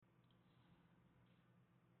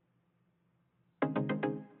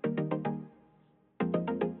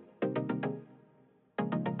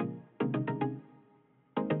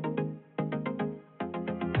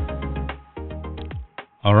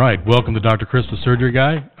All right, welcome to Dr. Chris, the Surgery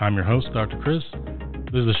Guy. I'm your host, Dr. Chris.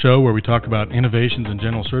 This is a show where we talk about innovations in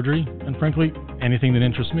general surgery and, frankly, anything that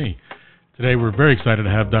interests me. Today, we're very excited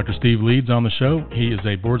to have Dr. Steve Leeds on the show. He is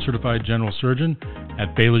a board-certified general surgeon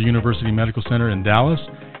at Baylor University Medical Center in Dallas.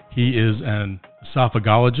 He is an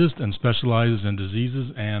esophagologist and specializes in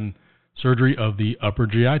diseases and surgery of the upper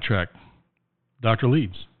GI tract. Dr.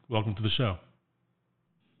 Leeds, welcome to the show.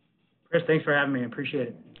 Chris, thanks for having me. I appreciate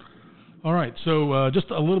it. All right, so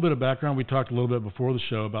just a little bit of background. We talked a little bit before the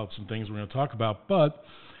show about some things we're going to talk about, but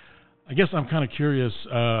I guess I'm kind of curious,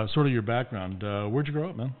 sort of your background. Where'd you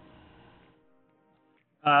grow up, man?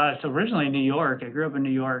 So originally in New York. I grew up in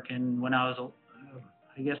New York, and when I was,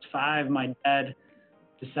 I guess, 5, my dad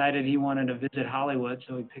decided he wanted to visit Hollywood,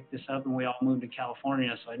 so he picked us up, and we all moved to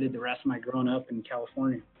California. So I did the rest of my growing up in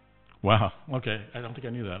California. Wow, okay. I don't think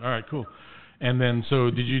I knew that. All right, cool. And then,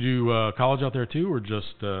 so did you do college out there too, or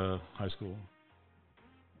just high school?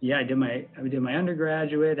 Yeah, I did my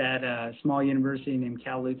undergraduate at a small university named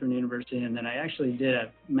Cal Lutheran University, and then I actually did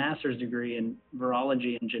a master's degree in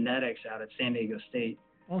virology and genetics out at San Diego State.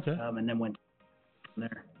 Okay. And then went from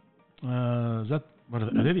there. Is that what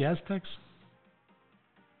are they, the Aztecs?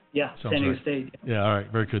 Yeah, Sounds San Diego right. State. Yeah. All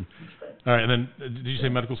right. Very good. All right. And then, did you say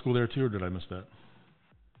medical school there too, or did I miss that?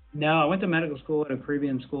 No, I went to medical school at a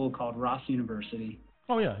Caribbean school called Ross University.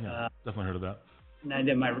 Oh yeah, definitely heard of that. And I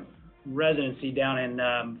did my residency down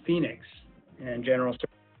in Phoenix and general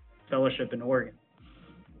fellowship in Oregon.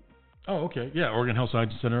 Oh, okay. Yeah, Oregon Health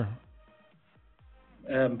Science Center.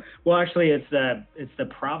 Well, actually, it's the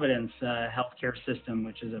Providence healthcare system,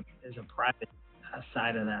 which is a private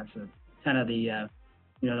side of that. So kind of the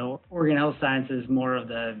the Oregon Health Science is more of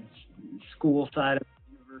the school side of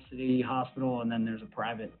the university hospital, and then there's a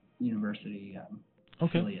private university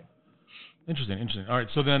affiliate. Interesting. All right.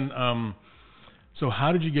 So then, so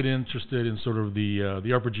how did you get interested in sort of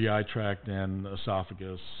the upper GI tract and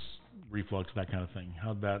esophagus, reflux, that kind of thing?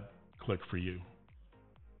 How'd that click for you?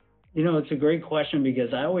 It's a great question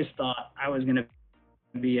because I always thought I was going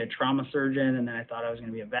to be a trauma surgeon, and then I thought I was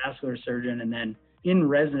going to be a vascular surgeon. And then in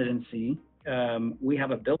residency, we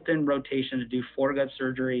have a built-in rotation to do foregut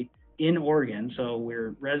surgery in Oregon. So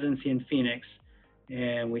we're residency in Phoenix,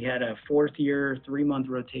 and we had a 4th year, 3-month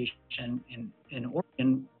rotation in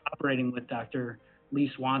Oregon, operating with Dr. Lee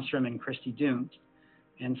Swanstrom and Christy Dooms.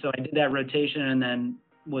 And so I did that rotation and then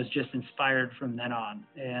was just inspired from then on.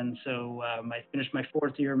 And so I finished my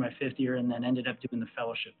 4th year, my 5th year, and then ended up doing the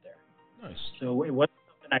fellowship there. Nice. So it wasn't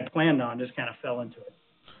something I planned on, just kind of fell into it.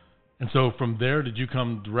 And so from there, did you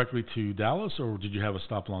come directly to Dallas, or did you have a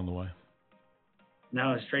stop along the way?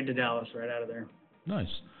 No, straight to Dallas, right out of there. Nice.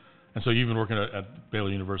 And so you've been working at Baylor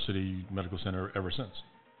University Medical Center ever since?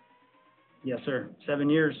 Yes, sir. 7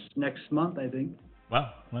 years next month, I think.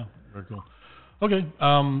 Wow. Very cool. Okay.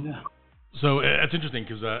 So it's interesting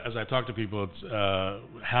because as I talk to people, it's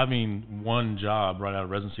having one job right out of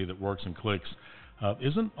residency that works and clicks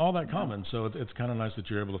isn't all that common. So it's kind of nice that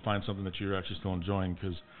you're able to find something that you're actually still enjoying,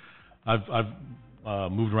 because I've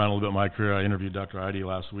moved around a little bit in my career. I interviewed Dr. Idy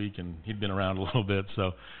last week, and he'd been around a little bit.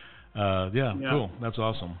 So, cool. That's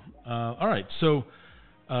awesome. All right. So,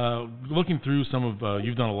 looking through some of,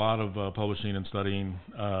 you've done a lot of publishing and studies,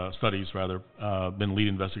 been lead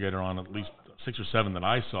investigator on at least 6 or 7 that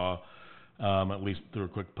I saw, at least through a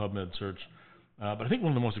quick PubMed search. But I think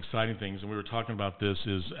one of the most exciting things, and we were talking about this,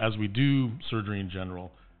 is as we do surgery in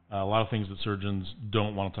general, a lot of things that surgeons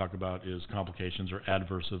don't want to talk about is complications or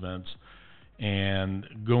adverse events. And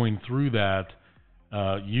going through that,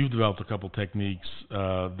 you've developed a couple techniques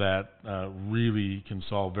that really can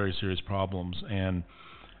solve very serious problems. And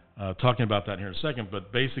talking about that here in a second,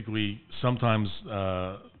 but basically sometimes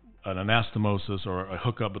an anastomosis or a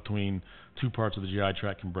hookup between 2 parts of the GI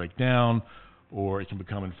tract can break down, or it can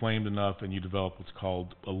become inflamed enough and you develop what's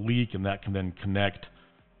called a leak, and that can then connect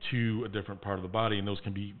to a different part of the body, and those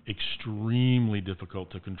can be extremely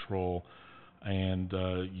difficult to control. And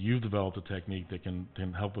you've developed a technique that can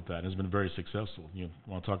help with that, and has been very successful. You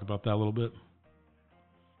want to talk about that a little bit?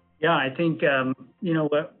 Yeah, I think,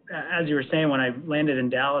 as you were saying, when I landed in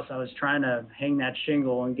Dallas, I was trying to hang that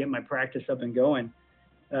shingle and get my practice up and going.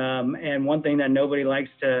 And one thing that nobody likes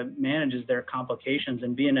to manage is their complications.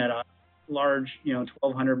 And being at a large,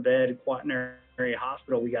 1,200 bed quaternary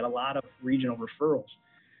hospital, we got a lot of regional referrals.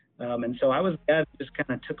 And so I was the guy that just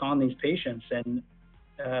kind of took on these patients. And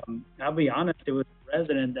I'll be honest, it was a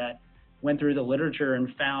resident that went through the literature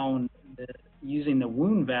and found that using the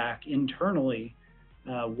wound vac internally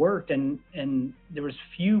worked. And there was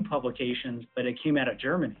few publications, but it came out of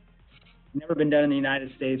Germany. never been done in the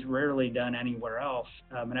United States, rarely done anywhere else.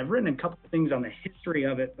 And I've written a couple of things on the history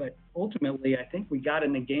of it, but ultimately I think we got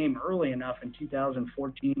in the game early enough in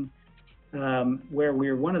 2014 where we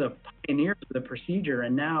were one of the pioneers of the procedure,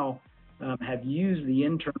 and now have used the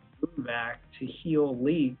internal wound vac to heal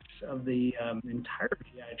leaks of the entire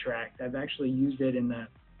GI tract. I've actually used it in the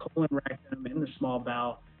colon, rectum, in the small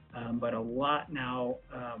bowel, but a lot now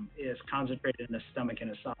is concentrated in the stomach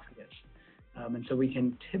and esophagus. And so we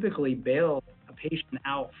can typically bail a patient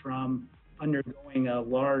out from undergoing a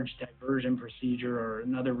large diversion procedure or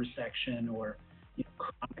another resection or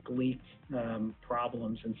chronic leak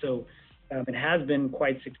problems. And so it has been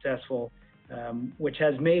quite successful, which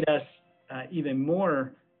has made us even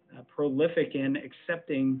more prolific in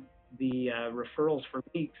accepting the referrals for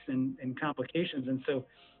leaks and complications. And so,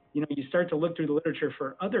 you start to look through the literature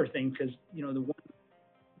for other things because,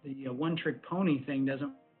 the one-trick pony thing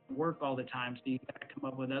doesn't work all the time. So you got to come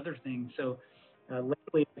up with other things. So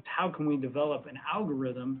lately, it's how can we develop an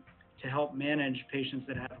algorithm to help manage patients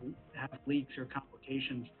that have leaks or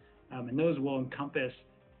complications, and those will encompass,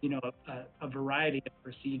 a variety of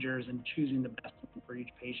procedures and choosing the best one for each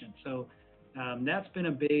patient. So that's been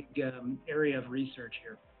a big area of research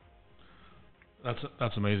here.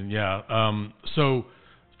 That's amazing. Yeah. So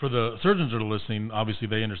for the surgeons that are listening, obviously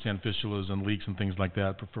they understand fistulas and leaks and things like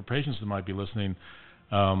that. But for patients that might be listening,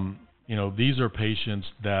 these are patients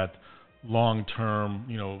that long-term,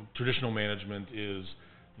 traditional management is,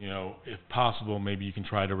 if possible, maybe you can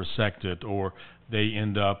try to resect it, or they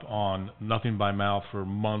end up on nothing by mouth for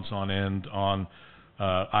months on end on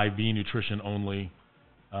IV nutrition only.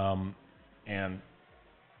 And,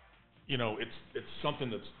 it's something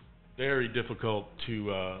that's very difficult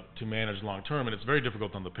to manage long term, and it's very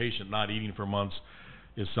difficult on the patient. Not eating for months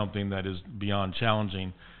is something that is beyond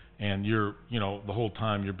challenging, and you're, the whole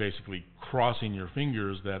time you're basically crossing your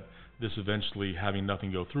fingers that this eventually, having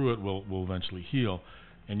nothing go through it, will eventually heal,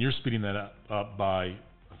 and you're speeding that up by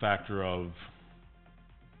a factor of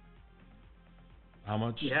how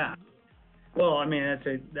much? Yeah. Well, I mean,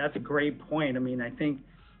 that's a great point. I mean, I think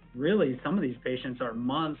really some of these patients are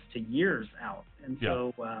months to years out. And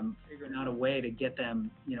so figuring out a way to get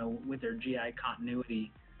them, with their GI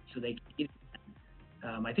continuity so they can eat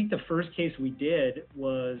again. I think the first case we did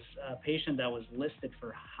was a patient that was listed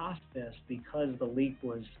for hospice because the leak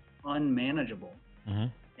was unmanageable. Mm-hmm.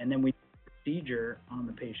 And then we did a procedure on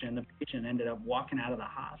the patient. The patient ended up walking out of the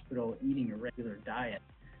hospital eating a regular diet.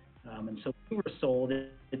 And so we were sold.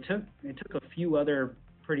 It took a few other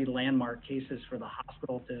pretty landmark cases for the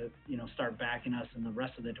hospital to, start backing us and the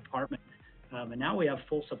rest of the department. And now we have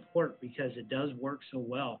full support because it does work so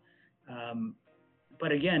well.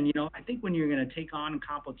 But again, I think when you're going to take on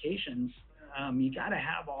complications, you got to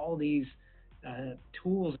have all these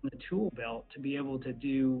tools in the tool belt to be able to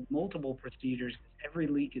do multiple procedures. Every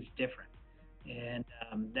leak is different. And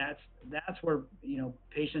that's where,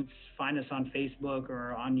 patients find us on Facebook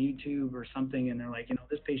or on YouTube or something, and they're like,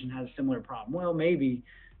 this patient has a similar problem. Well, maybe,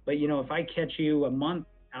 but, if I catch you a month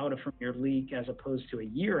out from your leak as opposed to a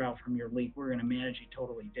year out from your leak, we're going to manage you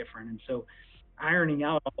totally different. And so ironing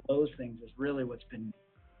out all those things is really what's been,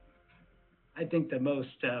 I think, the most,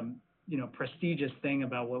 prestigious thing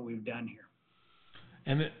about what we've done here.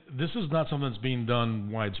 And this is not something that's being done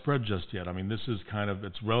widespread just yet. I mean, this is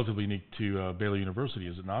it's relatively unique to Baylor University,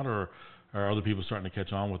 is it not? Or are other people starting to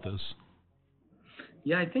catch on with this?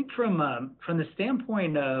 Yeah, I think from the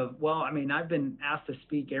standpoint of, I've been asked to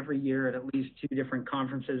speak every year at least 2 different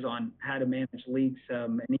conferences on how to manage leaks,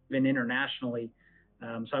 and even internationally.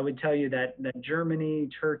 So I would tell you that Germany,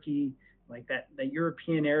 Turkey, like that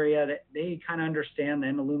European area, that they kind of understand the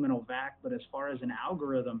endoluminal vac, but as far as an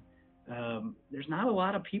algorithm, there's not a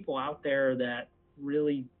lot of people out there that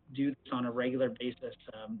really do this on a regular basis.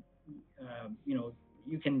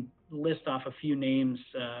 You can list off a few names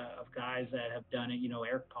of guys that have done it.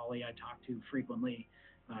 Eric Pauly, I talk to frequently.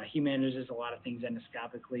 He manages a lot of things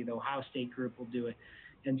endoscopically. The Ohio State group will do it.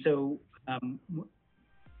 And so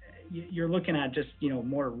you're looking at just,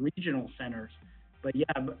 more regional centers. But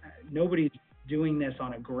nobody's doing this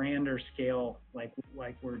on a grander scale like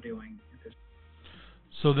we're doing at this.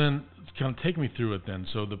 So then, kind of take me through it then.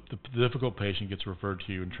 So the difficult patient gets referred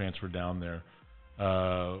to you and transferred down there.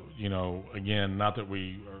 Again, not that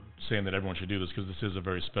we are saying that everyone should do this because this is a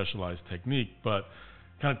very specialized technique, but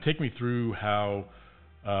kind of take me through how,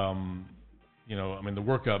 the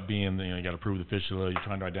workup being, you got to prove the fistula, you're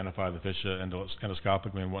trying to identify the fistula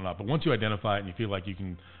endoscopically and whatnot. But once you identify it and you feel like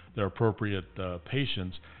they're appropriate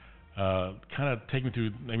patients, kind of take me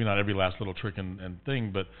through, maybe not every last little trick and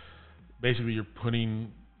thing, but basically you're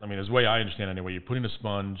putting, as the way I understand it anyway, you're putting a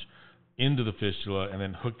sponge into the fistula and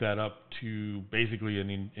then hook that up to basically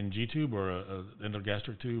an NG tube or a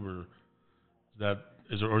endogastric tube, or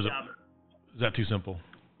is that too simple?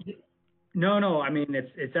 No. I mean,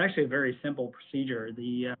 it's actually a very simple procedure.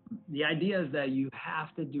 The idea is that you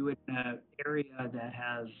have to do it in an area that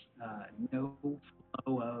has no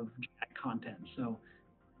flow of GI content. So,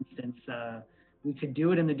 for instance, we could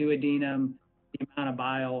do it in the duodenum. The amount of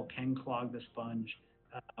bile can clog the sponge.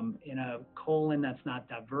 In a colon that's not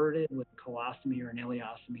diverted with colostomy or an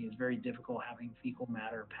ileostomy, is very difficult having fecal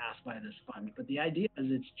matter pass by the sponge. But the idea is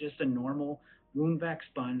it's just a normal wound vac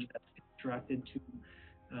sponge that's constructed to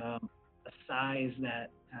a size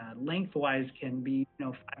that lengthwise can be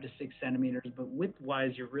 5 to 6 centimeters, but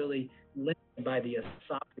widthwise you're really limited by the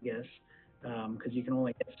esophagus because you can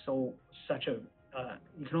only get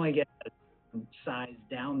you can only get size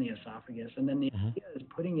down the esophagus, and then the idea is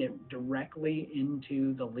putting it directly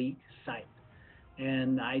into the leak site.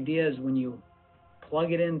 And the idea is when you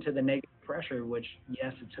plug it into the negative pressure, which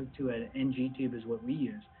yes, it's hooked to an NG tube is what we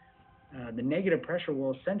use, the negative pressure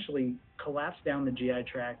will essentially collapse down the GI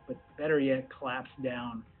tract, but better yet, collapse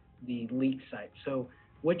down the leak site. So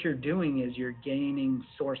what you're doing is you're gaining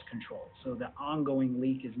source control. So the ongoing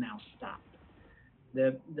leak is now stopped.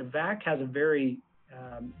 The VAC has a very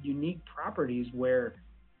unique properties where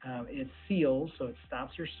it seals, so it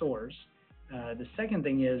stops your source. The second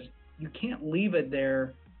thing is you can't leave it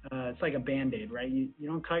there. It's like a Band-Aid, right? You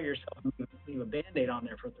don't cut yourself and leave a Band-Aid on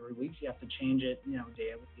there for 3 weeks. You have to change it, daily,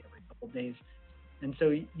 every couple of days. And so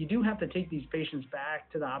you do have to take these patients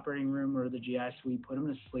back to the operating room or the GI suite, put them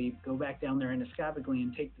to sleep, go back down there endoscopically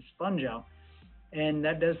and take the sponge out. And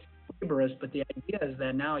that does laborious, but the idea is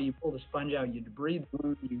that now you pull the sponge out, you debride the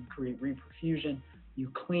wound, you create reperfusion,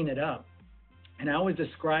 you clean it up. And I always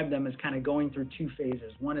describe them as kind of going through 2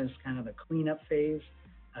 phases. One is kind of the cleanup phase,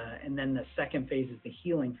 and then the second phase is the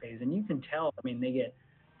healing phase. And you can tell, I mean, they get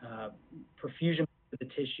perfusion to the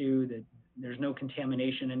tissue, that there's no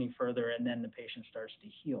contamination any further, and then the patient starts to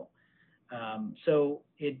heal. So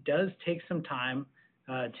it does take some time.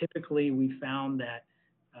 Typically, we found that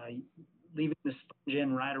leaving the sponge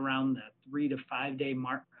in right around the 3 to 5 day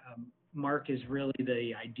mark is really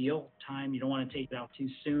the ideal time. You don't want to take it out too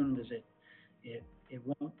soon because it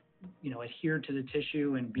won't adhere to the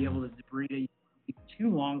tissue and be able to debride it too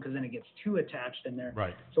long because then it gets too attached in there.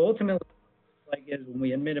 Right. So ultimately, like is when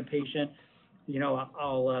we admit a patient,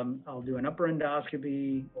 I'll do an upper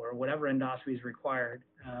endoscopy or whatever endoscopy is required,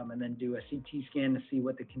 and then do a CT scan to see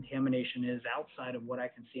what the contamination is outside of what I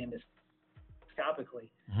can see endoscopically.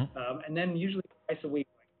 And then usually twice a week,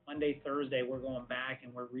 like Monday, Thursday, we're going back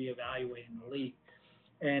and we're reevaluating the leak.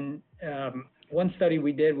 And one study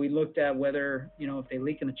we did, we looked at whether, if they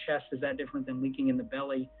leak in the chest, is that different than leaking in the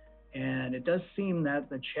belly? And it does seem that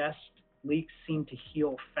the chest leaks seem to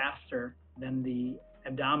heal faster than the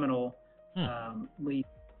abdominal leak.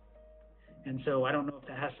 And so I don't know if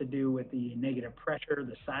that has to do with the negative pressure,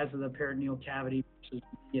 the size of the peritoneal cavity versus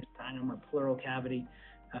mediastinum or pleural cavity.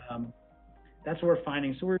 That's what we're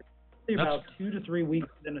finding. So we're about 2 to 3 weeks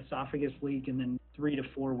with an esophagus leak, and then 3 to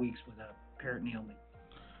 4 weeks with a peritoneal leak.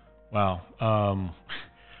 Wow.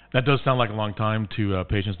 That does sound like a long time to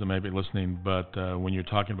patients that may be listening, but when you're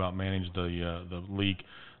talking about managing the leak,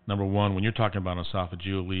 number one, when you're talking about an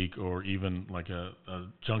esophageal leak or even like a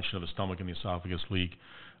junction of the stomach and the esophagus leak,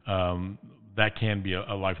 that can be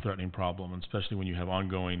a life-threatening problem, especially when you have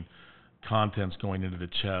ongoing contents going into the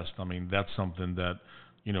chest. I mean, that's something that,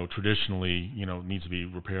 traditionally, needs to be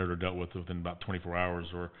repaired or dealt with within about 24 hours,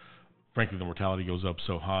 or frankly, the mortality goes up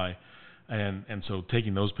so high. And so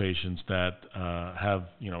taking those patients that have,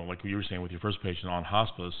 like you were saying with your first patient on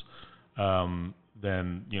hospice,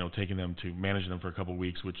 then, taking them to manage them for a couple of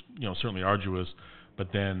weeks, which, certainly arduous,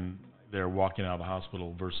 but then they're walking out of the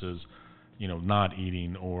hospital versus, not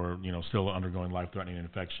eating or, still undergoing life-threatening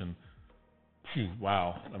infection.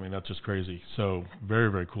 Wow. I mean, that's just crazy. So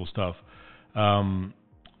very, very cool stuff.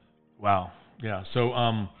 Wow. Yeah.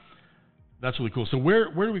 So, that's really cool. So where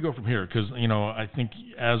do we go from here? Because, I think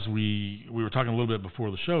as we were talking a little bit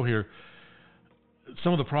before the show here,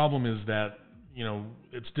 some of the problem is that,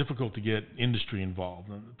 it's difficult to get industry involved.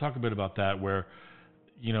 And talk a bit about that where,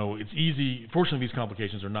 it's easy. Fortunately, these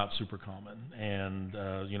complications are not super common. And,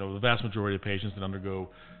 the vast majority of patients that undergo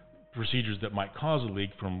procedures that might cause a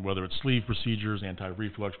leak, from whether it's sleeve procedures,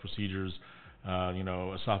 anti-reflux procedures,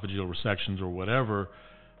 esophageal resections or whatever,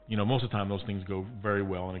 most of the time those things go very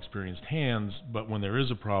well in experienced hands, but when there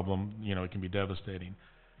is a problem, it can be devastating.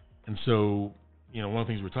 And so, one of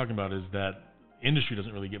the things we're talking about is that industry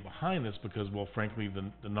doesn't really get behind this because, well, frankly,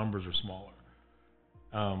 the numbers are smaller.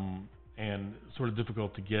 and sort of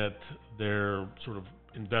difficult to get their sort of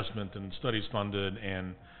investment and studies funded,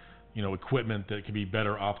 and equipment that can be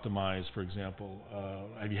better optimized, for example.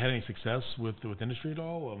 Have you had any success with industry at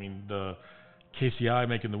all? I mean, the KCI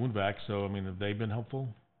making the wound vac, so I mean, have they been helpful?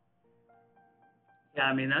 Yeah,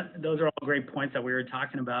 I mean, those are all great points that we were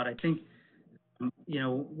talking about. I think,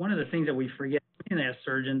 one of the things that we forget, as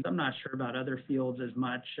surgeons, I'm not sure about other fields as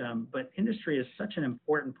much, but industry is such an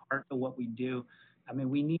important part of what we do. I mean,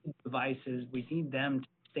 we need devices. We need them to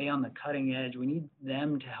stay on the cutting edge. We need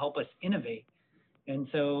them to help us innovate. And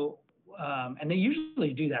so, and they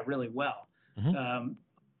usually do that really well. Mm-hmm.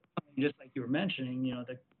 Just like you were mentioning,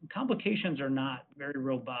 the complications are not very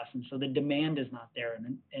robust, and so the demand is not there.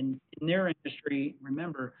 And in their industry,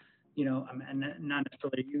 remember, and not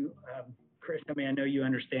necessarily you, Chris. I mean, I know you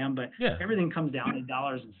understand, but yeah, everything comes down to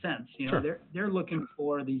dollars and cents. Sure. They're looking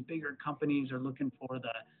for, these bigger companies are looking for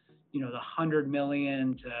the the $100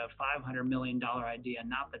 million to $500 million idea,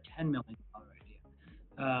 not the $10 million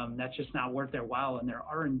idea. That's just not worth their while, and their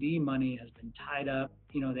R&D money has been tied up.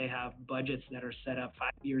 They have budgets that are set up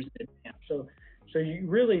 5 years in advance. So you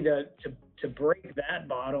really, to break that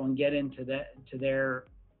bottle and get into their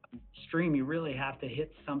stream, you really have to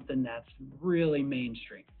hit something that's really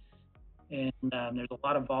mainstream. And there's a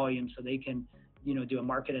lot of volume, so they can, do a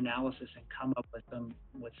market analysis and come up with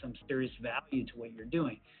some serious value to what you're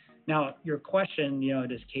doing. Now, your question,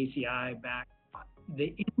 does KCI back?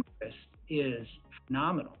 The interest is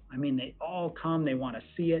phenomenal. I mean, they all come, they want to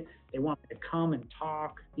see it, they want to come and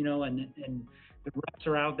talk, and the reps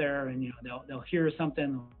are out there, and they'll hear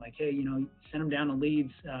something like, hey, send them down to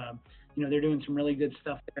Leeds. They're doing some really good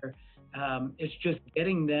stuff there. It's just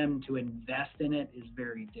getting them to invest in it is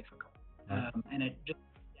very difficult, and it just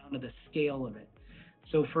comes down to the scale of it.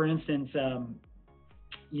 So, for instance,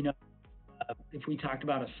 if we talked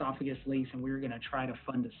about esophagus leaks and we were going to try to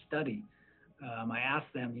fund a study, I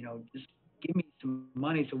asked them, just give me some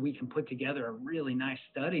money so we can put together a really nice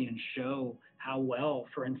study and show how well,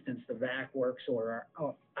 for instance, the VAC works, or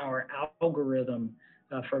our algorithm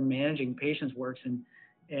for managing patients works.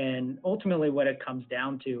 And ultimately what it comes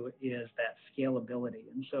down to is that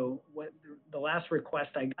scalability. And so what the last request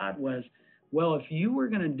I got was, well, if you were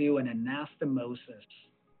going to do an anastomosis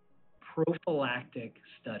prophylactic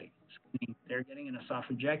study, so they're getting an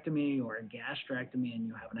esophagectomy or a gastrectomy and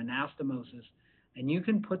you have an anastomosis, and you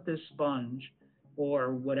can put this sponge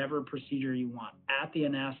or whatever procedure you want at the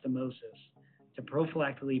anastomosis to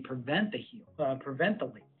prophylactically prevent the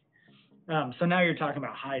leak. So now you're talking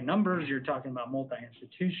about high numbers, you're talking about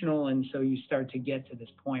multi-institutional, and so you start to get to this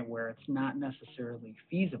point where it's not necessarily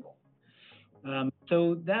feasible.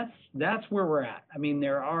 So that's where we're at. I mean,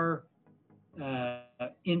 there are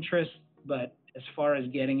interests, but as far as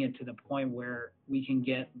getting it to the point where we can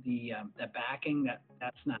get the backing, that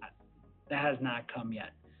has not come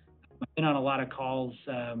yet. I've been on a lot of calls,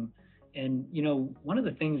 and one of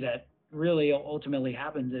the things that really ultimately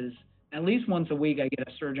happens is at least once a week I get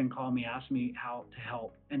a surgeon call me, ask me how to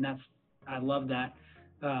help, and I love that.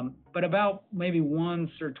 But about maybe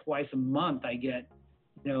once or twice a month I get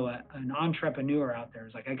an entrepreneur out there.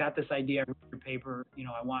 It's like, I got this idea, I read your paper,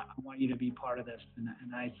 I want you to be part of this,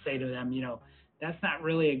 and I say to them, that's not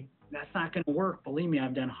going to work. Believe me,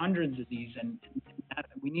 I've done hundreds of these, and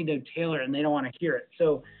we need to tailor it, and they don't want to hear it.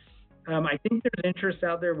 So I think there's interest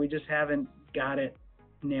out there. We just haven't got it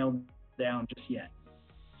nailed down just yet.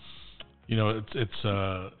 It's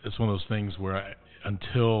one of those things where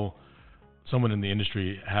until someone in the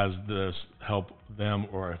industry has this help them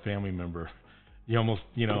or a family member, you almost,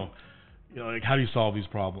 like, how do you solve these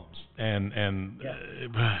problems? And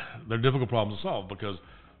they're difficult problems to solve because,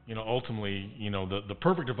 ultimately, the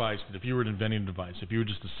perfect device, if you were inventing a device, if you were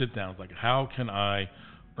just to sit down, it's like, how can I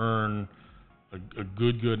earn a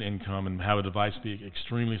good income and have a device be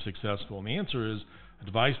extremely successful? And the answer is a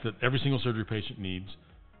device that every single surgery patient needs,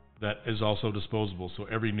 that is also disposable. So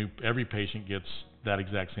every patient gets that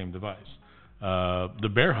exact same device. The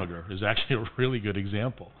bear hugger is actually a really good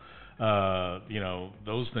example.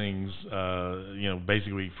 Those things,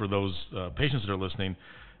 basically for those patients that are listening,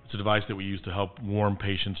 it's a device that we use to help warm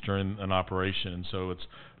patients during an operation. And so it's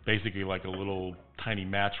basically like a little tiny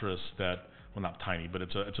mattress well, not tiny, but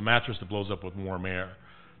it's a mattress that blows up with warm air.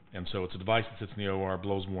 And so it's a device that sits in the OR,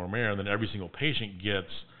 blows warm air, and then every single patient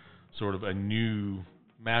gets sort of a new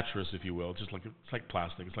mattress, if you will. It's like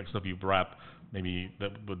plastic. It's like stuff you wrap, maybe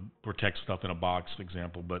that would protect stuff in a box, for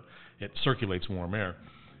example, but it circulates warm air.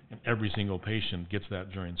 And every single patient gets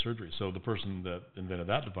that during surgery. So the person that invented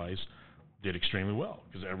that device did extremely well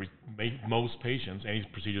because most patients, any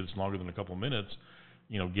procedure that's longer than a couple of minutes,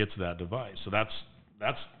 gets that device. So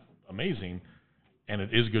that's amazing. and it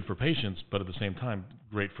is good for patients, but at the same time,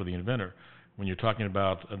 great for the inventor. When you're talking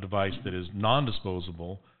about a device that is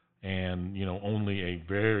non-disposable and only a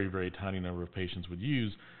very, very tiny number of patients would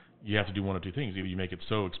use, you have to do one of two things. Either you make it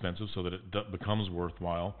so expensive so that it becomes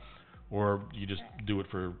worthwhile, or you just do it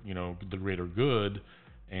for the greater good,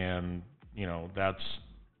 and that's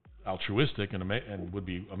altruistic and would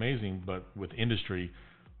be amazing, but with industry,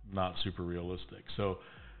 not super realistic. So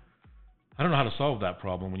I don't know how to solve that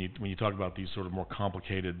problem when you talk about these sort of more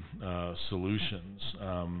complicated solutions.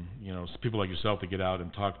 People like yourself that get out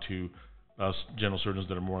and talk to us general surgeons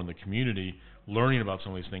that are more in the community, learning about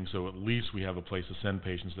some of these things, so at least we have a place to send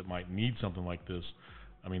patients that might need something like this.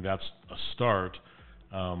 I mean, that's a start.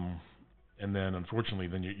 And then, unfortunately,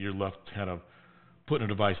 then you're left kind of putting a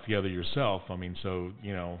device together yourself. I mean, so,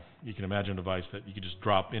 you can imagine a device that you could just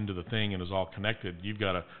drop into the thing and is all connected. You've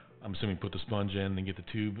got to, I'm assuming, put the sponge in and get the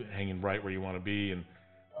tube hanging right where you want to be. And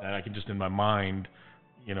I can just, in my mind,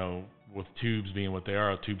 with tubes being what they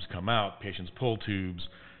are, tubes come out, patients pull tubes.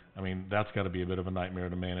 I mean, that's got to be a bit of a nightmare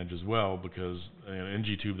to manage as well, because an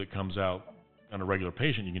NG tube that comes out on a regular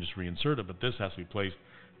patient, you can just reinsert it, but this has to be placed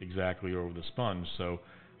exactly over the sponge. So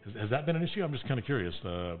has that been an issue? I'm just kind of curious.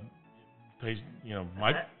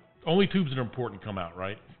 Only tubes that are important come out,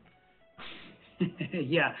 right?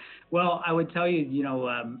 Yeah. Well, I would tell you,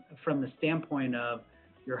 from the standpoint of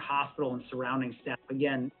your hospital and surrounding staff,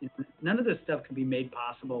 again, none of this stuff can be made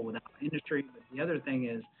possible without industry. But the other thing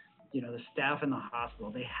is, the staff in the hospital,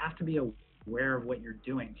 they have to be aware of what you're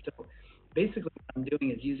doing. So basically what I'm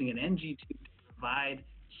doing is using an NG tube to provide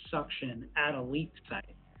suction at a leak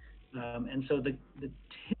site. And so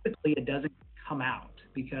typically it doesn't come out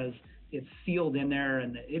because it's sealed in there,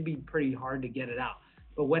 and it'd be pretty hard to get it out.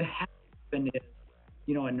 But what happened is,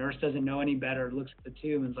 a nurse doesn't know any better, looks at the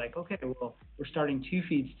tube and is like, okay, well, we're starting 2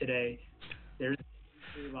 feeds today. There's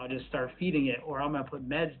the tube, I'll just start feeding it, or I'm going to put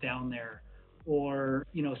meds down there, or,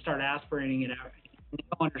 start aspirating it out. They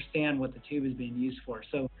don't understand what the tube is being used for.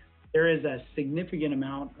 So there is a significant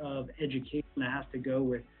amount of education that has to go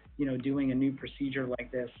with, doing a new procedure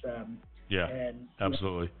like this. And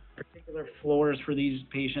absolutely. Particular floors for these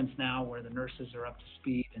patients now where the nurses are up to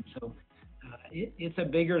speed. And so it's a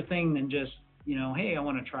bigger thing than just, hey, I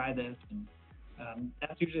want to try this. And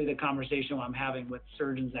that's usually the conversation I'm having with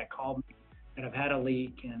surgeons that call me that have had a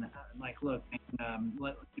leak. And I'm like, look, man,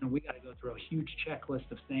 we got to go through a huge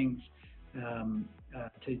checklist of things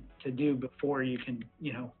to do before you can,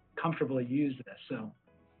 comfortably use this. So.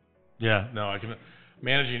 Yeah, no, I can.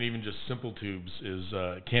 Managing even just simple tubes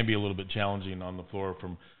can be a little bit challenging on the floor,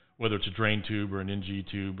 from whether it's a drain tube or an NG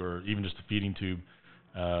tube or even just a feeding tube.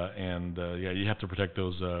 You have to protect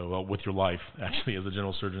those with your life, actually, as a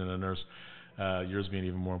general surgeon and a nurse, yours being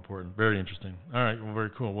even more important. Very interesting. All right, well, very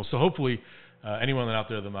cool. Well, so hopefully anyone out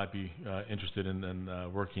there that might be interested in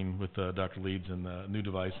working with Dr. Leeds and a new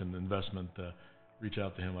device and investment, reach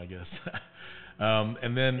out to him, I guess.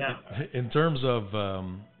 And then in terms of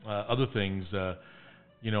other things,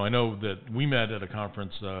 I know that we met at a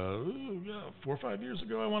conference 4 or 5 years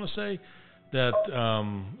ago, I want to say, that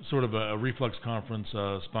sort of a reflux conference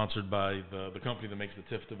sponsored by the company that makes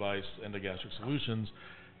the TIF device, Endogastric Solutions.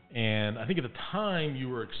 And I think at the time you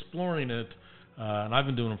were exploring it, and I've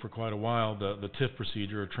been doing them for quite a while, the TIF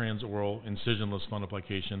procedure, a transoral incisionless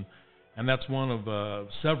fundoplication. And that's one of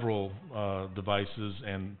several devices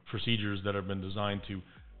and procedures that have been designed to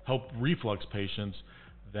help reflux patients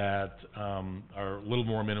that are a little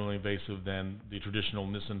more minimally invasive than the traditional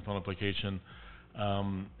Nissen fundoplication.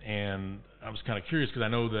 And I was kind of curious because I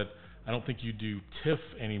know that I don't think you do TIF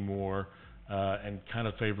anymore and kind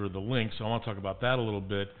of favor the LINX. So I want to talk about that a little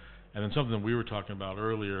bit. And then something that we were talking about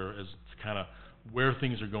earlier is kind of where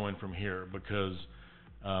things are going from here, because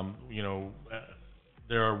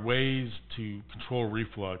there are ways to control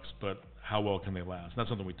reflux, but how well can they last? That's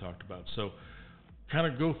something we talked about. So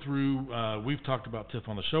kind of go through, we've talked about TIF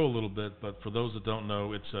on the show a little bit, but for those that don't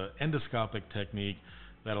know, it's an endoscopic technique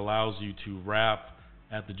that allows you to wrap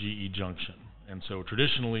at the GE junction. And so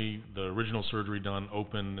traditionally, the original surgery done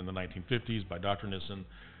open in the 1950s by Dr. Nissen,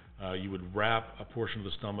 you would wrap a portion of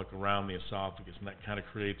the stomach around the esophagus, and that kind of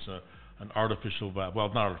creates an artificial valve. Well,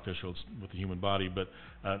 not artificial, it's with the human body, but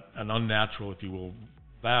an unnatural, if you will,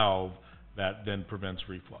 valve that then prevents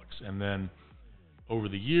reflux. And then over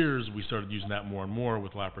the years, we started using that more and more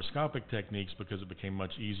with laparoscopic techniques because it became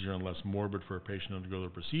much easier and less morbid for a patient to undergo the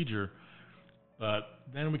procedure. But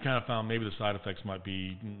then we kind of found maybe the side effects might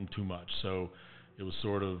be too much. So it was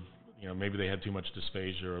sort of, maybe they had too much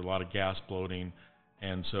dysphagia or a lot of gas bloating.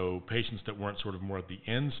 And so patients that weren't sort of more at the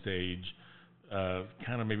end stage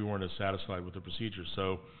kind of maybe weren't as satisfied with the procedure.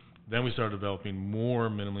 So Then we started developing more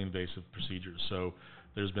minimally invasive procedures. So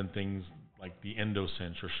there's been things like the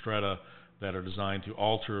EndoCinch or Stretta that are designed to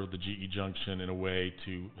alter the GE junction in a way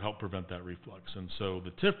to help prevent that reflux. And so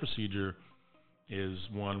the TIF procedure is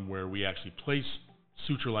one where we actually place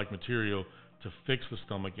suture-like material to fix the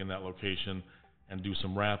stomach in that location and do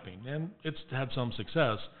some wrapping. And it's had some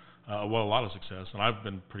success, a lot of success, and I've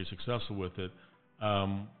been pretty successful with it.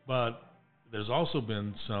 But there's also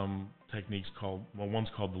been some techniques one's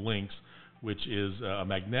called the LINX, which is a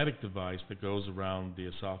magnetic device that goes around the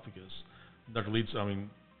esophagus. Dr. Leeds, can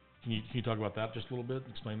you talk about that just a little bit,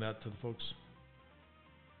 explain that to the folks?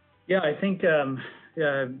 Yeah, I think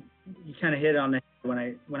you kind of hit on it. When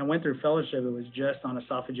I went through fellowship, it was just on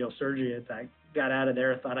esophageal surgery. As I got out of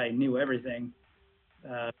there, I thought I knew everything.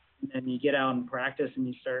 And then you get out and practice, and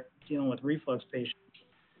you start dealing with reflux patients,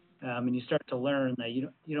 and you start to learn that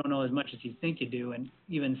you don't know as much as you think you do. And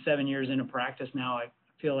even 7 years into practice now, I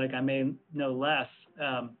feel like I may know less.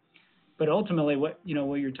 But ultimately, what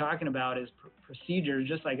you're talking about is procedures.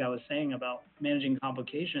 Just like I was saying about managing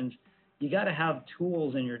complications, you got to have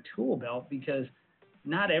tools in your tool belt, because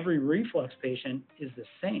not every reflux patient is the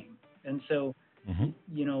same. And so,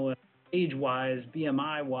 age-wise,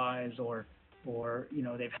 BMI-wise, or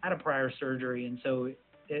they've had a prior surgery, and so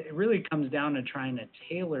it really comes down to trying to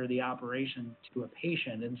tailor the operation to a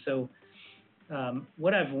patient. And so,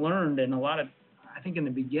 what I've learned, and I think in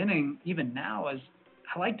the beginning, even now, is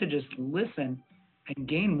I like to just listen and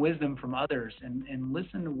gain wisdom from others and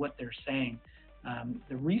listen to what they're saying.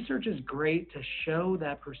 The research is great to show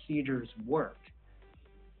that procedures work,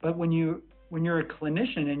 but when you're a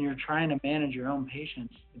clinician and you're trying to manage your own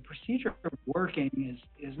patients, the procedure working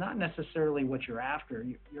is not necessarily what you're after.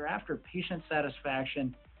 You're after patient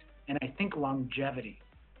satisfaction and I think longevity.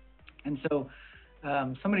 And so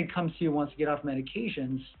somebody comes to you, wants to get off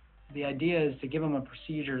medications, the idea is to give them a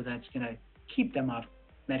procedure that's going to keep them off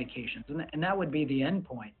medications, and that would be the end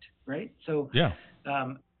point, right? So yeah.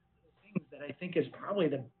 Things that I think is probably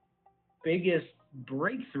the biggest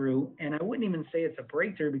breakthrough, and I wouldn't even say it's a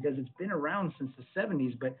breakthrough because it's been around since the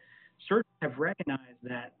 70s, but surgeons have recognized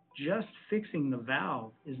that just fixing the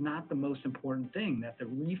valve is not the most important thing, that the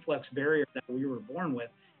reflux barrier that we were born with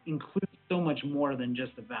includes so much more than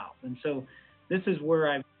just the valve. And so this is where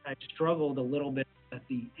I've struggled a little bit with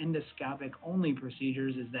the endoscopic only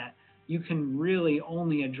procedures, is that you can really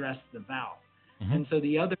only address the valve. Mm-hmm. And so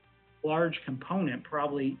the other large component,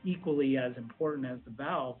 probably equally as important as the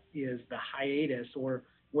valve, is the hiatus, or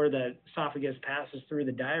where the esophagus passes through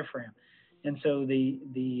the diaphragm. And so the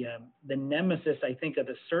nemesis, I think, of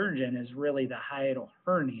the surgeon is really the hiatal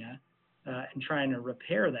hernia and trying to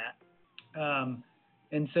repair that.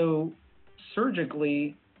 And so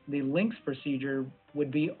surgically, the LINX procedure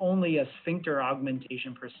would be only a sphincter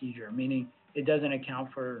augmentation procedure, meaning it doesn't account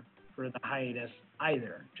for the hiatus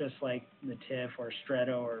either, just like the TIF or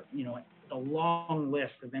Stretta or, the long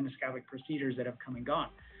list of endoscopic procedures that have come and gone.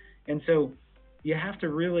 And so you have to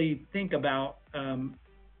really think about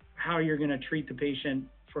how you're going to treat the patient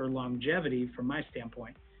for longevity, from my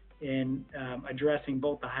standpoint, in addressing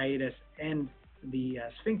both the hiatus and the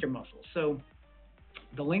sphincter muscles. So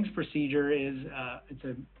the LINX procedure is it's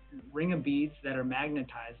a ring of beads that are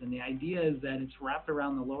magnetized, and the idea is that it's wrapped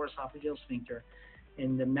around the lower esophageal sphincter,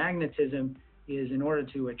 and the magnetism is in order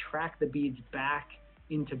to attract the beads back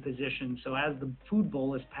into position. So as the food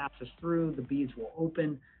bolus passes through, the beads will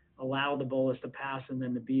open, allow the bolus to pass, and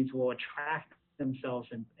then the beads will attract themselves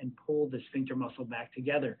and pull the sphincter muscle back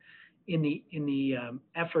together in the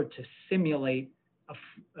effort to simulate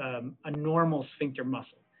a normal sphincter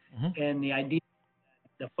muscle. Mm-hmm. And the idea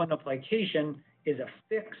that the fundoplication is a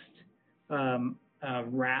fixed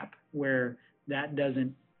wrap where that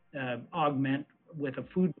doesn't augment with a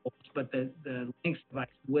food bolus, but the LINX device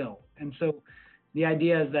will. And so the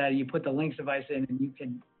idea is that you put the LINX device in and you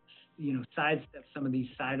can, sidestep some of these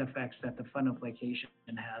side effects that the fundoplication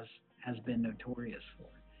has been notorious for.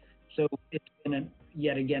 So it's been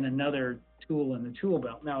yet again another tool in the tool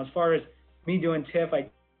belt. Now, as far as me doing TIF, I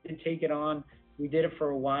did take it on. We did it for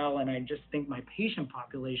a while, and I just think my patient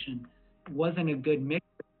population wasn't a good mix,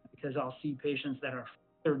 because I'll see patients that are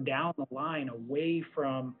further down the line away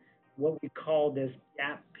from what we call this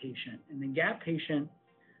gap patient. And the gap patient,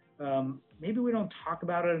 maybe we don't talk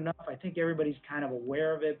about it enough. I think everybody's kind of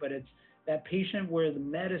aware of it, but it's that patient where the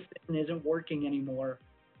medicine isn't working anymore,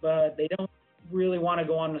 but they don't really want to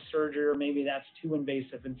go on to surgery, or maybe that's too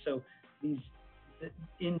invasive. And so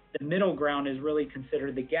in the middle ground is really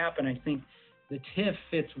considered the gap, and I think the TIF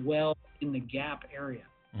fits well in the gap area.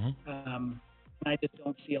 Mm-hmm. I just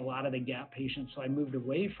don't see a lot of the gap patients, so I moved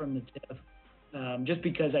away from the TIF just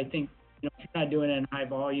because I think if you're not doing it in high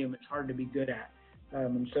volume, it's hard to be good at.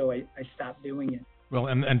 And so I stopped doing it. Well,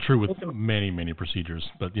 and true with many procedures,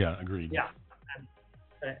 but yeah, agreed. Yeah.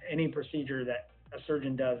 Any procedure that a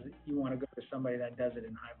surgeon does, you want to go to somebody that does it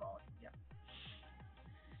in high volume. Yeah.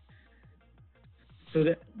 So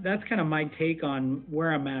that's kind of my take on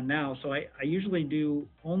where I'm at now. So I usually do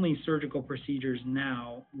only surgical procedures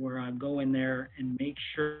now, where I go in there and make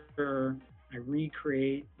sure I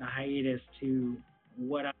recreate the hiatus to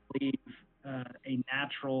what I believe a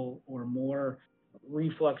natural or more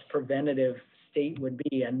reflux preventative state would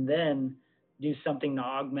be, and then do something to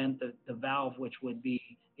augment the valve, which would be,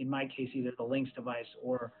 in my case, either the Lynx device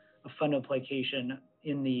or a fundoplication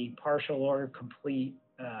in the partial or complete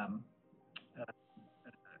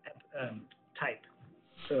type.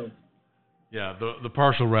 So yeah, the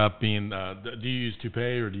partial wrap being, do you use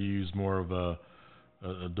toupee, or do you use more of a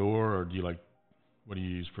door, or do you what do you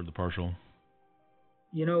use for the partial?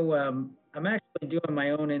 I'm actually doing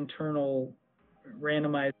my own internal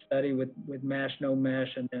randomized study with mesh, no mesh,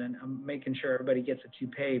 and then I'm making sure everybody gets a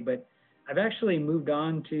toupee. But I've actually moved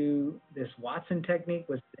on to this Watson technique,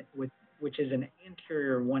 which is an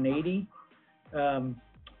anterior 180.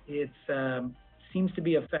 It seems to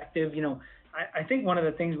be effective. I think one of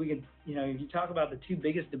the things we could, if you talk about the two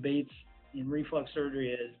biggest debates in reflux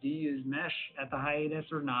surgery is, do you use mesh at the hiatus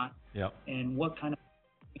or not? Yep. And what kind of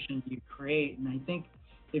patient do you create? And I think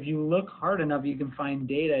if you look hard enough, you can find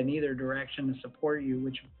data in either direction to support you,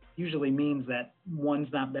 which usually means that one's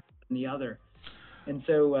not better than the other. And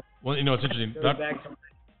so, well, it's interesting.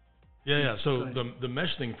 Yeah. So the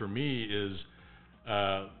mesh thing for me is,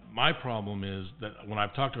 my problem is that when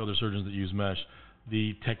I've talked to other surgeons that use mesh,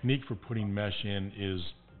 the technique for putting mesh in is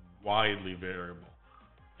widely variable.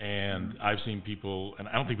 And I've seen people, and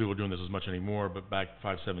I don't think people are doing this as much anymore, but back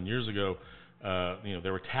 5-7 years ago, they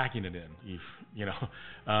were tacking it in,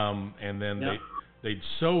 and then they'd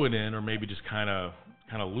sew it in, or maybe just kind of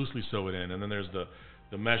loosely sew it in. And then there's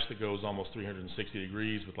the mesh that goes almost 360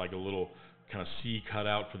 degrees with like a little kind of C cut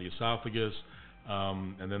out for the esophagus.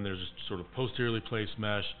 And then there's just sort of posteriorly placed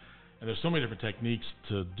mesh. And there's so many different techniques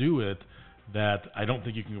to do it that I don't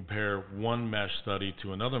think you can compare one mesh study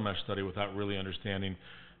to another mesh study without really understanding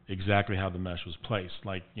exactly how the mesh was placed.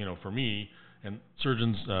 Like, for me, and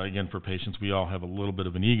surgeons, again, for patients, we all have a little bit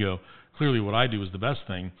of an ego. Clearly what I do is the best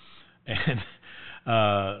thing. And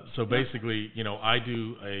so basically, I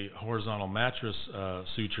do a horizontal mattress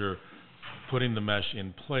suture, putting the mesh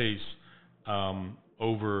in place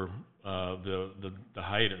over the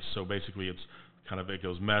hiatus. So basically it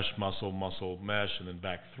goes mesh, muscle, mesh, and then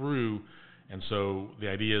back through. And so the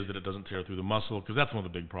idea is that it doesn't tear through the muscle, because that's one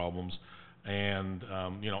of the big problems. And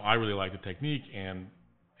I really like the technique, and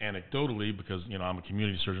anecdotally, because I'm a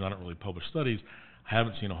community surgeon, I don't really publish studies, I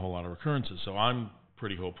haven't seen a whole lot of recurrences. So I'm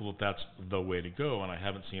pretty hopeful that that's the way to go, and I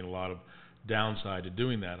haven't seen a lot of downside to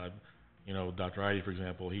doing that. Dr. Eide, for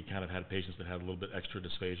example, he kind of had patients that had a little bit extra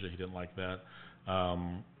dysphagia. He didn't like that.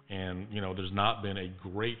 And there's not been a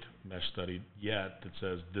great mesh study yet that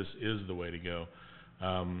says this is the way to go.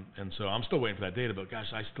 And so I'm still waiting for that data, but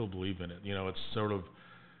gosh, I still believe in it. It's sort of,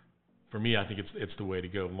 for me, I think it's the way to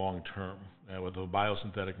go long term. With a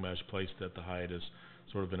biosynthetic mesh placed at the hiatus,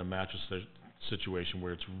 sort of in a mattress situation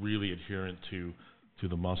where it's really adherent to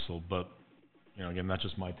the muscle. But again, that's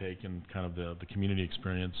just my take and kind of the community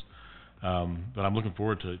experience. But I'm looking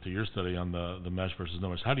forward to your study on the mesh versus no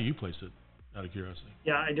mesh. How do you place it, out of curiosity?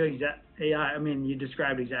 Yeah, I do you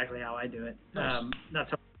described exactly how I do it. Nice. That's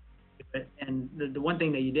how I do it. And the one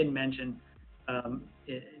thing that you didn't mention,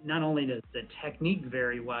 not only does the technique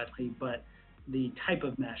vary widely, but the type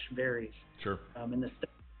of mesh varies. Sure. And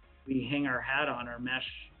we hang our hat on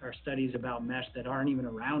our studies about mesh that aren't even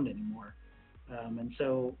around anymore. And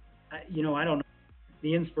so, I don't know.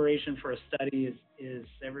 The inspiration for a study is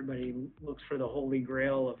everybody looks for the holy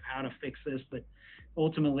grail of how to fix this, but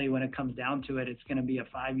ultimately, when it comes down to it, it's going to be a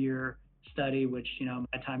 5-year study, which, by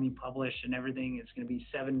the time you publish and everything, it's going to be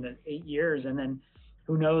 7 to 8 years. And then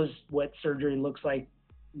who knows what surgery looks like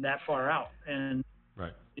that far out. And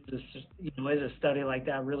right. Is a study like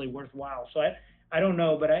that really worthwhile? So I don't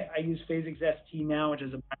know, but I use Phasix ST now, which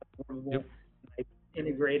is a bioportable. Yep. I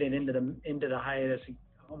integrate it into the hiatus,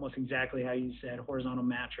 almost exactly how you said, horizontal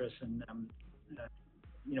mattress, and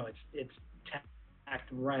it's tacked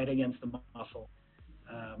right against the muscle.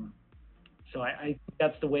 So I think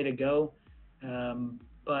that's the way to go.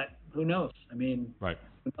 But who knows? Right.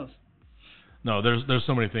 Who knows? No, there's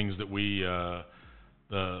so many things that we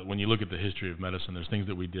when you look at the history of medicine, there's things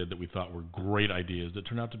that we did that we thought were great ideas that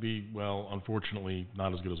turned out to be, well, unfortunately,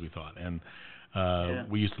 not as good as we thought. And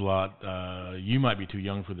we used a lot. You might be too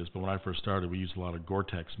young for this, but when I first started, we used a lot of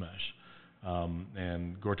Gore-Tex mesh.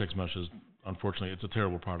 And Gore-Tex mesh is, unfortunately, it's a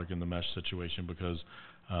terrible product in the mesh situation because,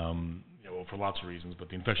 for lots of reasons, but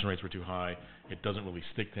the infection rates were too high. It doesn't really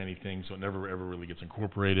stick to anything, so it never ever really gets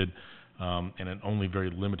incorporated. And in only very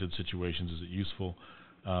limited situations is it useful.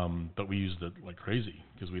 But we used it like crazy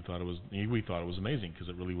because we thought it was amazing because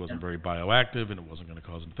it really wasn't very bioactive and it wasn't going to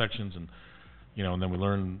cause infections, and and then we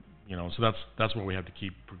learned, so that's where we have to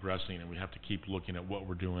keep progressing, and we have to keep looking at what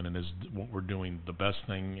we're doing and is what we're doing the best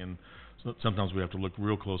thing. And so sometimes we have to look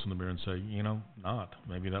real close in the mirror and say,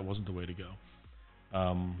 maybe that wasn't the way to go.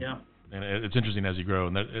 And it's interesting as you grow,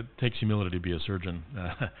 and it takes humility to be a surgeon.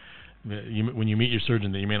 When you meet your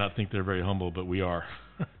surgeon, you may not think they're very humble, but we are.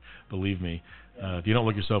 Believe me. If you don't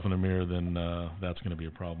look yourself in the mirror, then that's going to be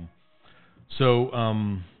a problem. So,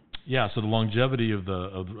 so the longevity of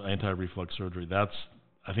the anti-reflux surgery, that's,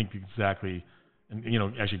 I think, exactly, and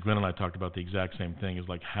actually Glenn and I talked about the exact same thing, is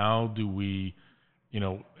like, how do we,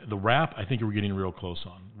 the wrap, I think we're getting real close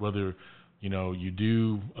on. Whether, you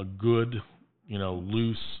do a good,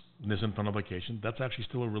 loose Nissen fundoplication, that's actually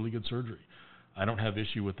still a really good surgery. I don't have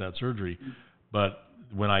issue with that surgery, but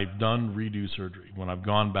when I've done redo surgery, when I've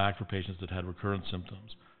gone back for patients that had recurrent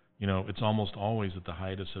symptoms, it's almost always that the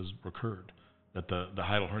hiatus has recurred, that the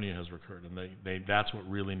hiatal hernia has recurred, and that's what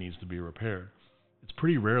really needs to be repaired. It's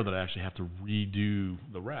pretty rare that I actually have to redo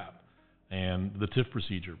the wrap. And the TIF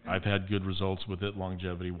procedure, I've had good results with it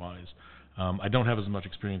longevity-wise. I don't have as much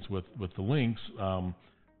experience with the links,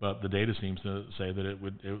 but the data seems to say that it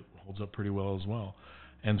holds up pretty well as well.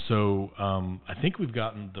 And so I think we've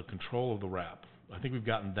gotten the control of the wrap. I think we've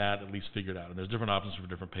gotten that at least figured out. And there's different options for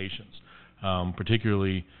different patients,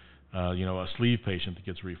 particularly a sleeve patient that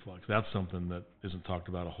gets reflux. That's something that isn't talked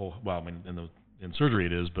about a whole. Well, I mean, in surgery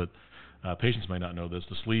it is, but patients may not know this.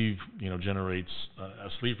 The sleeve, generates a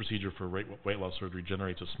sleeve procedure for weight loss surgery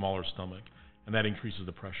generates a smaller stomach, and that increases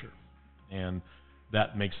the pressure, and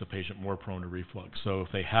that makes the patient more prone to reflux. So if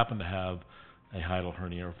they happen to have a hiatal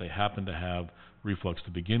hernia, or if they happen to have reflux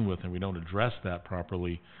to begin with, and we don't address that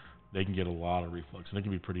properly, they can get a lot of reflux, and it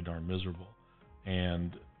can be pretty darn miserable.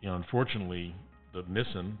 And unfortunately, the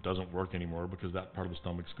Nissen doesn't work anymore because that part of the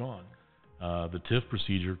stomach's gone. The TIF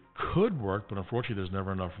procedure could work, but unfortunately, there's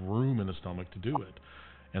never enough room in the stomach to do it.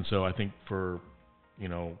 And so I think for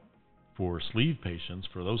sleeve patients,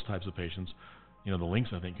 for those types of patients, the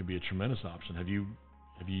links, I think, could be a tremendous option. Have you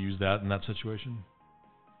used that in that situation?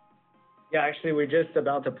 Yeah, actually, we're just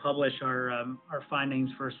about to publish our findings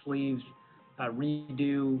for sleeves,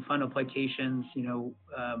 redo fundoplications,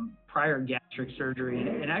 prior gastric surgery,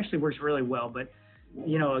 and it actually works really well. But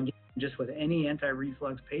again, just with any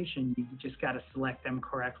anti-reflux patient, you just got to select them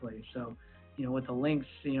correctly. So, with the links,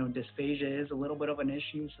 dysphagia is a little bit of an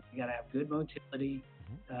issue, so you got to have good motility.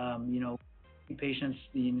 Patients,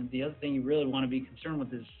 the other thing you really want to be concerned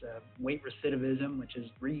with is weight recidivism, which is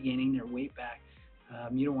regaining their weight back.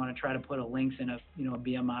 You don't want to try to put a links in a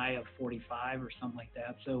BMI of 45 or something like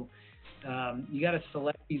that. So you got to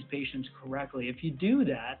select these patients correctly. If you do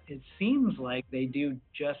that, it seems like they do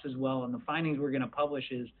just as well. And the findings we're going to publish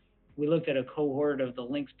is we looked at a cohort of the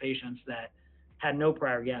links patients that had no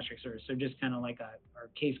prior gastric surgery, so just kind of like our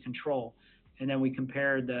case control. And then we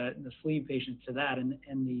compared the sleeve patients to that, and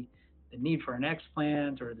the need for an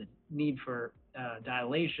explant or the need for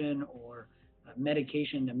dilation or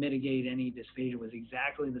medication to mitigate any dysphagia was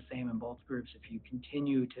exactly the same in both groups if you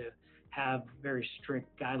continue to have very strict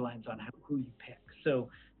guidelines on who you pick. So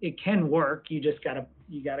it can work. You just gotta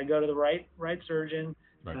go to the right surgeon.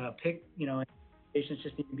 Right. Pick. Patients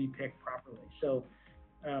just need to be picked properly. So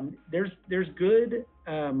there's good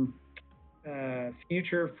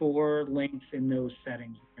future for links in those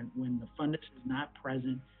settings when the fundus is not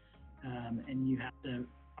present, and you have to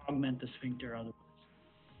augment the sphincter otherwise.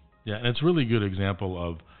 Yeah, and it's a really good example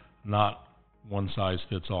of not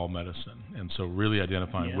one-size-fits-all medicine, and so really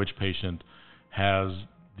identifying which patient has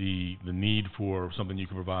the need for something you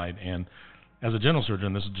can provide. And as a general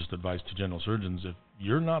surgeon, this is just advice to general surgeons, if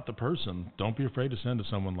you're not the person, don't be afraid to send to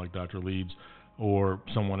someone like Dr. Leibs or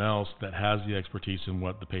someone else that has the expertise in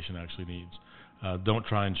what the patient actually needs. Don't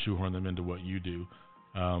try and shoehorn them into what you do.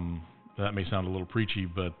 That may sound a little preachy,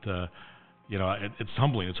 but it's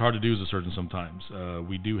humbling. It's hard to do as a surgeon sometimes.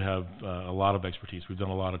 We do have a lot of expertise. We've done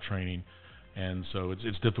a lot of training, and so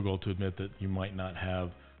it's difficult to admit that you might not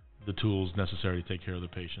have the tools necessary to take care of the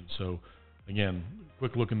patient. So, again,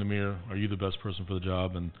 quick look in the mirror. Are you the best person for the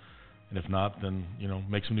job? And if not, then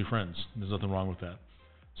make some new friends. There's nothing wrong with that.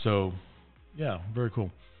 So, yeah, very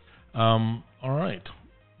cool. All right.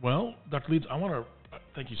 Well, Dr. Leibs, I want to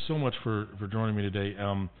thank you so much for joining me today.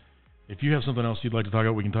 If you have something else you'd like to talk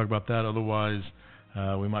about, we can talk about that. Otherwise,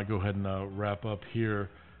 we might go ahead and wrap up here.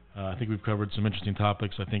 I think we've covered some interesting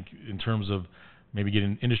topics. I think in terms of maybe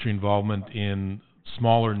getting industry involvement in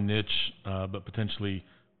smaller niche, but potentially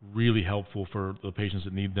really helpful for the patients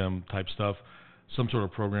that need them type stuff, some sort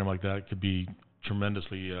of program like that could be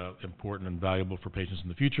tremendously important and valuable for patients in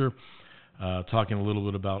the future. Talking a little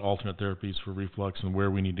bit about alternate therapies for reflux and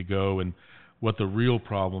where we need to go and what the real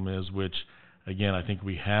problem is, which, again, I think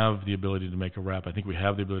we have the ability to make a wrap. I think we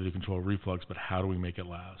have the ability to control reflux, but how do we make it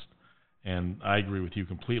last? And I agree with you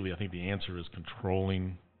completely. I think the answer is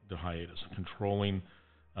controlling the hiatus, controlling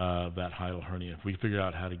that hiatal hernia. If we figure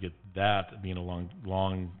out how to get that being a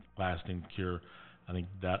long-lasting cure, I think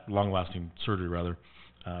that long-lasting surgery, rather,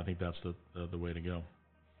 I think that's the way to go.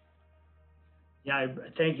 Yeah,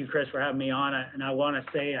 thank you, Chris, for having me on. And I want to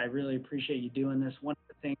say I really appreciate you doing this. One of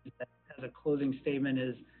the things that, as a closing statement,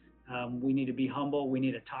 is we need to be humble. We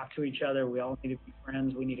need to talk to each other. We all need to be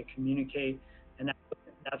friends. We need to communicate. And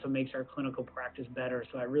that's what makes our clinical practice better.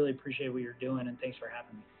 So I really appreciate what you're doing, and thanks for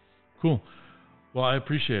having me. Cool. Well, I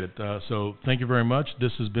appreciate it. So thank you very much.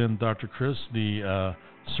 This has been Dr. Chris, the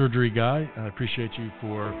surgery guy. I appreciate you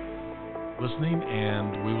for listening,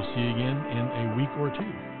 and we will see you again in a week or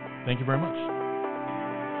two. Thank you very much.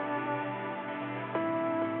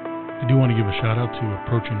 I do want to give a shout out to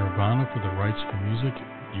Approaching Nirvana for the rights for music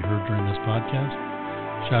you heard during this podcast.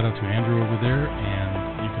 Shout out to Andrew over there,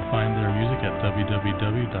 and you can find their music at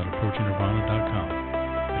www.approachingnirvana.com.